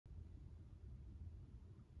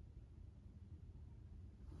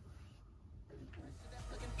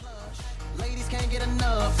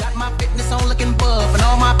love. Got my fitness on looking buff, and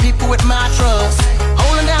all my people with my trust.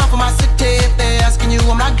 Holding down for my city. If they're asking you,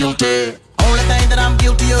 I'm not guilty. Only thing that I'm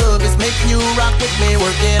guilty of is making you rock with me,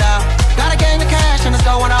 work it out. Got a gang of cash and it's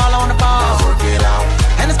going all on the ball. Work it out.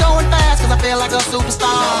 And it's going fast cause I feel like a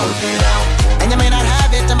superstar. Work it out. And you may not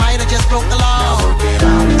have it, I might have just broke the law. Work it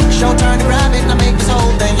out. Show turn to grab it and I make this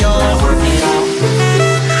whole thing yours. Work it out.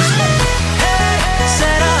 Hey,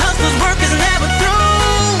 said our hustler's work is never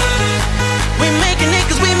through. We making it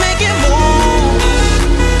cause we make it move.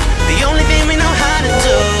 The only thing we know how to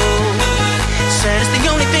do. Said it's the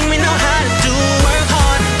only thing we know how to do. Work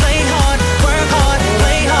hard, play hard, work hard,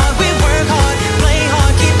 play hard. We work hard, play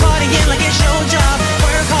hard, keep partying like it's your job.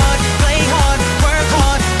 Work hard, play hard, work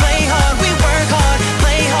hard, play hard. We work hard,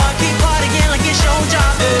 play hard, keep partying like it's your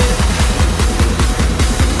job.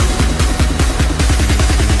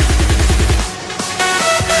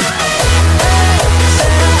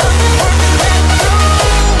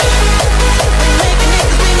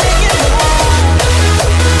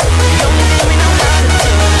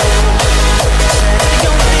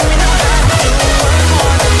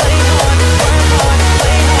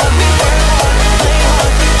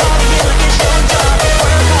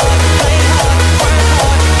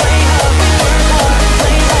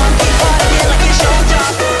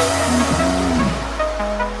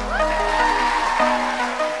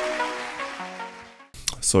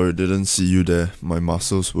 Sorry, didn't see you there. My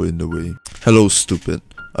muscles were in the way. Hello, stupid.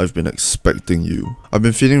 I've been expecting you. I've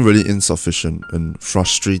been feeling really insufficient and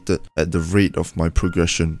frustrated at the rate of my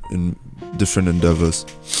progression in different endeavors.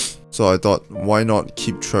 So I thought, why not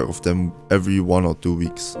keep track of them every 1 or 2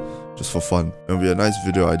 weeks? Just for fun. It'll be a nice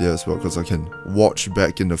video idea as well because I can watch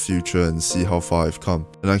back in the future and see how far I've come.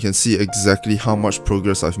 And I can see exactly how much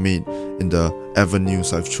progress I've made in the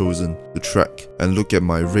avenues I've chosen to track and look at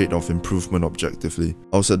my rate of improvement objectively.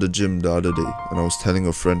 I was at the gym the other day and I was telling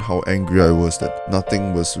a friend how angry I was that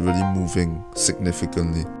nothing was really moving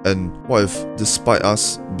significantly. And what if, despite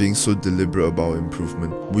us being so deliberate about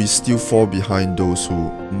improvement, we still fall behind those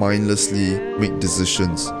who mindlessly make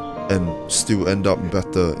decisions and still end up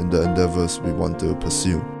better in the endeavors we want to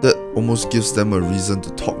pursue? That almost gives them a reason to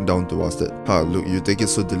talk down to us that, look, you take it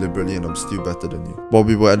so deliberately and I'm still better than you. While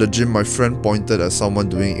we were at the gym, my friend pointed at someone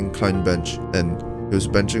doing incline bench and he was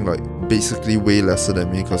benching like basically way lesser than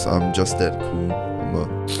me because I'm just that cool. I'm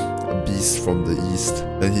a beast from the east.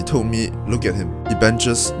 And he told me, look at him, he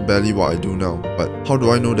benches barely what I do now, but how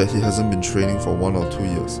do I know that he hasn't been training for 1 or 2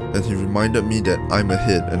 years? And he reminded me that I'm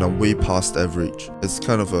ahead and I'm way past average. It's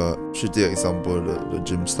kind of a shitty example, the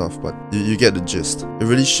gym stuff, but you get the gist. It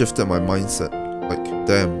really shifted my mindset. Like,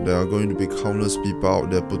 damn, there are going to be countless people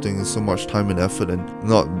out there putting in so much time and effort and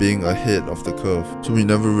not being ahead of the curve. So we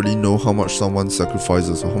never really know how much someone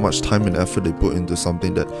sacrifices or how much time and effort they put into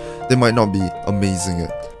something that they might not be amazing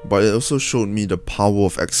at. But it also showed me the power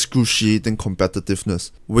of excruciating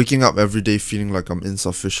competitiveness. Waking up every day feeling like I'm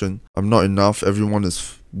insufficient, I'm not enough, everyone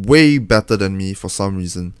is way better than me for some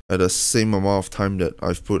reason at the same amount of time that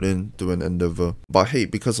I've put into an endeavor. But hey,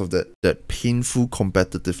 because of that painful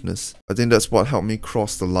competitiveness, I think that's what helped me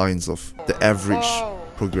cross the lines of the average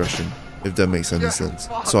progression, if that makes any sense.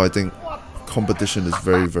 So I think competition is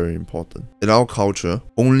very, very important. In our culture,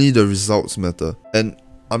 only the results matter. And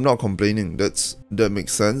I'm not complaining, that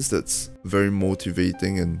makes sense, that's very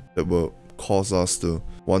motivating and that will cause us to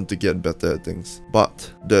want to get better at things. But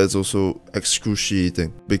there's also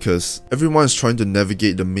excruciating because everyone is trying to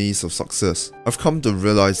navigate the maze of success. I've come to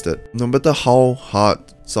realize that no matter how hard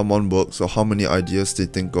someone works or how many ideas they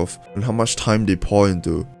think of and how much time they pour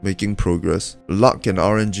into making progress, luck and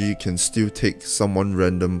RNG can still take someone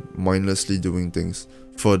random mindlessly doing things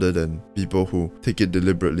further than people who take it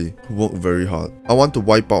deliberately, who work very hard. I want to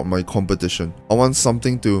wipe out my competition. I want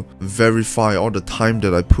something to verify all the time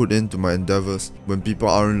that I put into my endeavors when people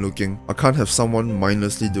aren't looking. I can't have someone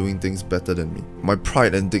mindlessly doing things better than me. My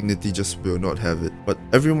pride and dignity just will not have it. But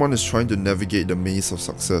everyone is trying to navigate the maze of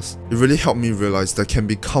success. It really helped me realize there can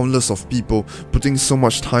be countless of people putting so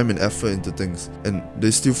much time and effort into things and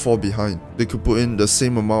they still fall behind. They could put in the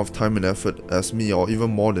same amount of time and effort as me or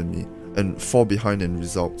even more than me and fall behind in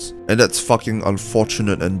results. And that's fucking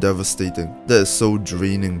unfortunate and devastating. That is so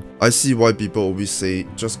draining. I see why people always say,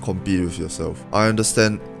 just compete with yourself. I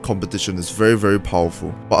understand competition is very, very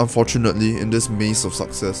powerful. But unfortunately, in this maze of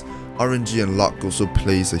success, RNG and luck also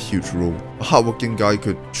plays a huge role. A hardworking guy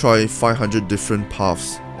could try 500 different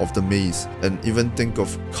paths of the maze and even think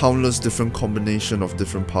of countless different combination of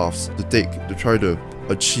different paths to take to try to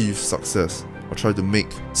achieve success or try to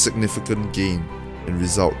make significant gain in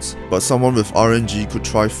results. But someone with RNG could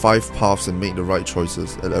try 5 paths and make the right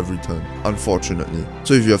choices at every turn, unfortunately.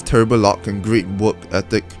 So if you have terrible luck and great work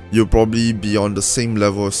ethic, you'll probably be on the same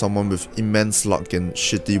level as someone with immense luck and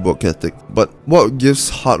shitty work ethic. But what gives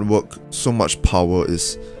hard work so much power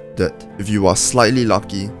is that if you are slightly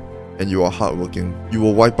lucky and you are hardworking, you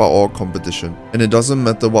will wipe out all competition. And it doesn't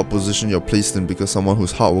matter what position you're placed in, because someone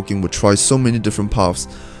who's hardworking will try so many different paths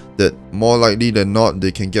that more likely than not,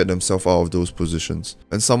 they can get themselves out of those positions.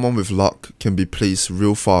 And someone with luck can be placed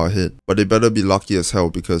real far ahead, but they better be lucky as hell,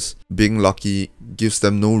 because being lucky gives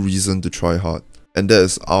them no reason to try hard. And that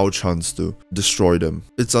is our chance to destroy them.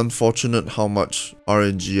 It's unfortunate how much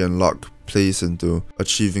RNG and luck plays into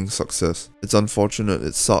achieving success. It's unfortunate,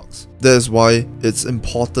 it sucks. That is why it's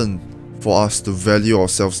important for us to value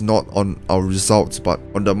ourselves not on our results, but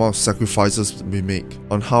on the amount of sacrifices we make,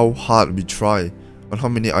 on how hard we try, on how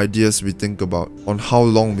many ideas we think about, on how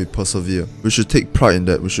long we persevere. We should take pride in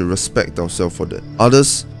that. We should respect ourselves for that.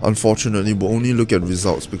 Others, unfortunately, will only look at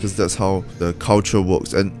results because that's how the culture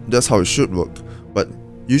works, and that's how it should work. But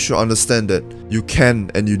you should understand that you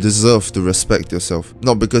can and you deserve to respect yourself,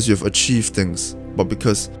 not because you've achieved things, but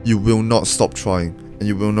because you will not stop trying and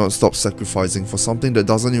you will not stop sacrificing for something that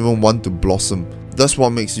doesn't even want to blossom. That's what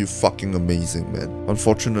makes you fucking amazing, man.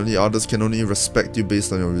 Unfortunately, others can only respect you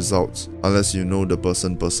based on your results, unless you know the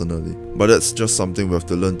person personally. But that's just something we have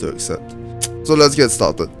to learn to accept. So let's get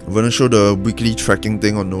started. I'm gonna show the weekly tracking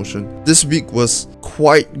thing on Notion. This week was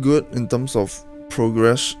quite good in terms of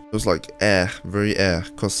progress. It was like very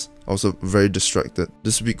because I was very distracted.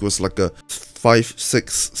 This week was like a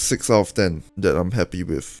 6 out of 10 that I'm happy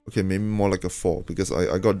with. Okay, maybe more like a 4, because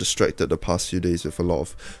I got distracted the past few days with a lot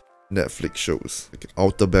of Netflix shows like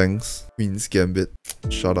Outer Banks, Queen's Gambit.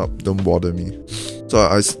 Shut up, don't bother me. So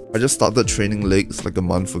I just started training legs like a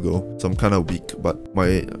month ago, so I'm kind of weak, but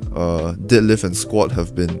my deadlift and squat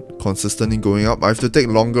have been consistently going up. I have to take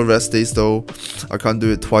longer rest days though. I can't do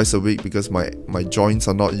it twice a week because my joints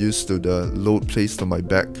are not used to the load placed on my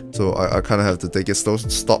back, so I kind of have to take it slow.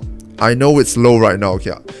 Stop. I know it's low right now.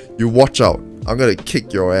 Okay, you watch out. I'm gonna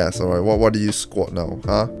kick your ass, alright? What do you squat now,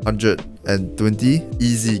 huh? 120?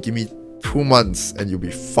 Easy, give me 2 months and you'll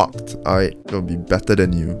be fucked, alright? It'll be better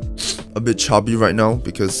than you. A bit chubby right now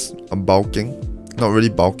because I'm bulking. Not really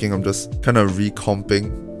bulking, I'm just kind of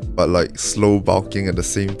recomping, but like slow bulking at the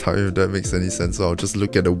same time, if that makes any sense. So I'll just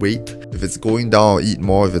look at the weight. If it's going down, I'll eat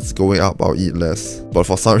more. If it's going up, I'll eat less. But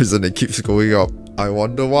for some reason, it keeps going up. I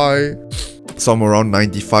wonder why. So I'm around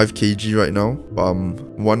 95 kg right now, but I'm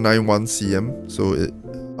 191 cm, so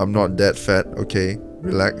I'm not that fat, okay?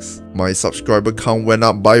 Relax. My subscriber count went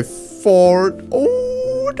up by 4.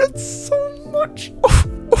 Oh, that's so much.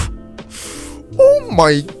 Oh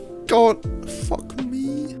my god. Fuck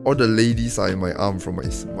me. All the ladies are in my arm from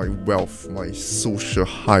my wealth, my social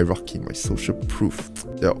hierarchy, my social proof.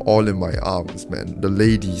 They're all in my arms, man. The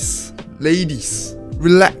ladies. Ladies,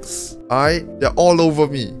 relax. They're all over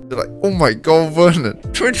me. They're like, oh my god, Vernon,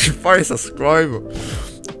 25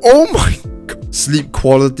 subscribers. Oh my god. Sleep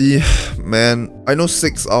quality, man. I know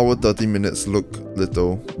 6 hours 30 minutes look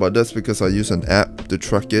little, but that's because I use an app to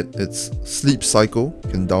track it. It's Sleep Cycle.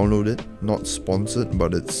 You can download it. Not sponsored,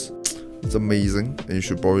 but it's amazing and you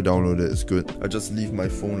should probably download it. It's good. I just leave my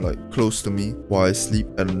phone like close to me while I sleep,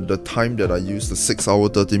 and the time that I use, the 6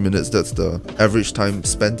 hours 30 minutes, that's the average time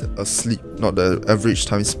spent asleep, not the average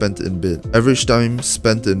time spent in bed. Average time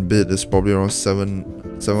spent in bed is probably around 7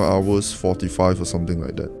 hours 45 or something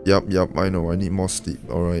like that. Yep, I know, I need more sleep.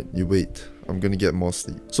 Alright, you wait, I'm gonna get more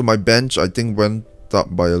sleep. So my bench, I think, went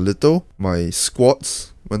up by a little. My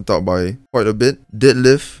squats went up by quite a bit.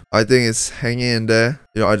 Deadlift, I think it's hanging in there.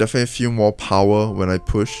 You know, I definitely feel more power when I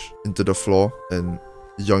push into the floor and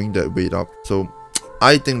yoink that weight up. So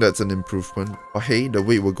I think that's an improvement. But hey, the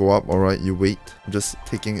weight will go up, alright, you wait. I'm just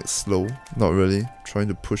taking it slow. Not really trying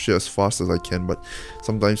to push it as fast as I can, but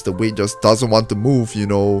sometimes the weight just doesn't want to move, you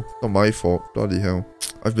know. Not my fault. Bloody hell.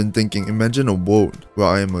 I've been thinking, imagine a world where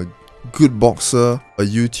I am a good boxer, a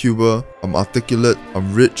YouTuber, I'm articulate,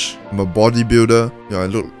 I'm rich, I'm a bodybuilder, you know, I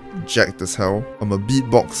look jacked as hell, I'm a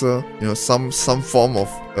beatboxer, you know, some form of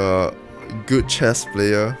good chess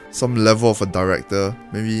player, some level of a director,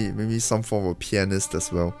 maybe some form of a pianist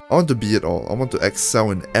as well. I want to be it all. I want to excel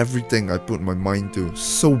in everything I put my mind to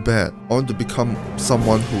so bad. I want to become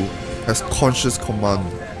someone who has conscious command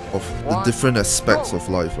of the different aspects of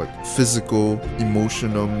life, like physical,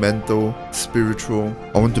 emotional, mental, spiritual.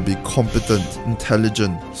 I want to be competent,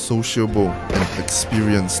 intelligent, sociable, and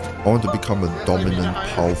experienced. I want to become a dominant,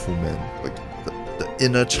 powerful man. Like the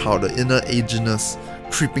inner child, the inner ageness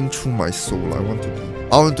creeping through my soul. I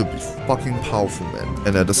want to be fucking powerful, man.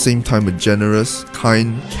 And at the same time a generous,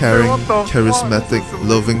 kind, caring, charismatic,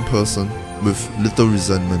 loving person with little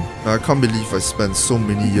resentment. Now, I can't believe I spent so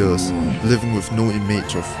many years living with no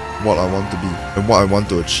image of what I want to be and what I want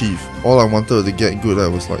to achieve. All I wanted to get good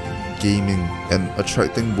at was like gaming and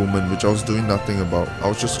attracting women, which I was doing nothing about. I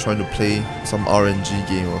was just trying to play some RNG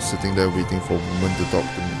game or sitting there waiting for a woman to talk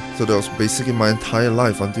to me. So that was basically my entire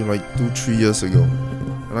life until like 2-3 years ago.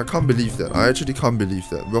 And I can't believe that. I actually can't believe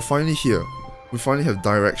that. We're finally here. We finally have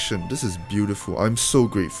direction. This is beautiful. I'm so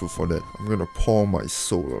grateful for that. I'm gonna pour my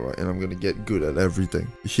soul, alright? And I'm gonna get good at everything.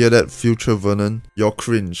 You hear that, future Vernon? You're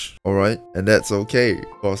cringe, alright? And that's okay,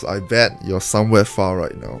 because I bet you're somewhere far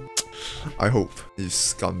right now. I hope, you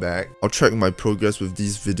scumbag. I'll track my progress with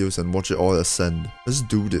these videos and watch it all ascend. Let's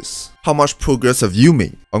do this. How much progress have you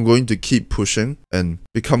made? I'm going to keep pushing and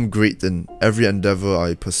become great in every endeavor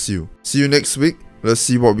I pursue. See you next week. Let's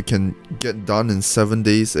see what we can get done in 7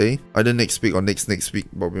 days, eh? Either next week or next week,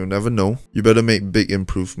 but we'll never know. You better make big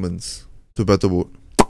improvements. To better vote.